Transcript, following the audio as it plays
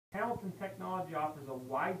Hamilton Technology offers a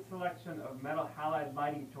wide selection of metal halide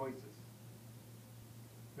lighting choices.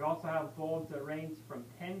 We also have bulbs that range from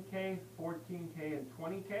 10K, 14K, and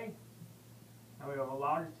 20K. And we have a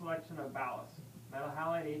large selection of ballasts, metal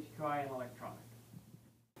halide, HQI, and electronic.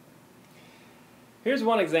 Here's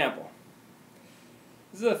one example.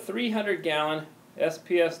 This is a 300-gallon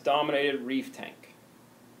SPS-dominated reef tank.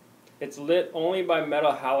 It's lit only by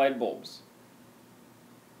metal halide bulbs.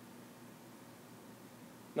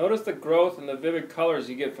 Notice the growth and the vivid colors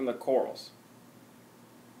you get from the corals.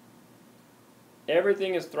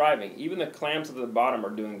 Everything is thriving. Even the clams at the bottom are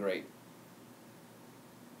doing great.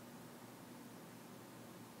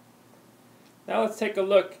 Now let's take a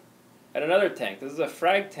look at another tank. This is a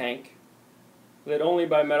frag tank lit only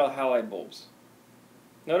by metal halide bulbs.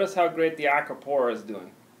 Notice how great the aquapora is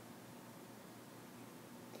doing.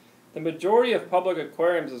 The majority of public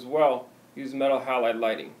aquariums as well use metal halide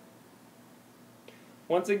lighting.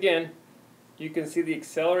 Once again, you can see the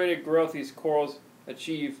accelerated growth these corals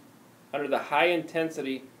achieve under the high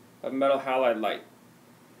intensity of metal halide light.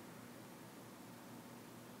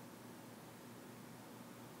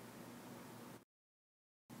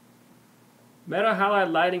 Metal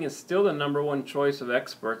halide lighting is still the #1 choice of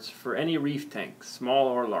experts for any reef tank, small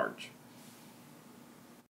or large.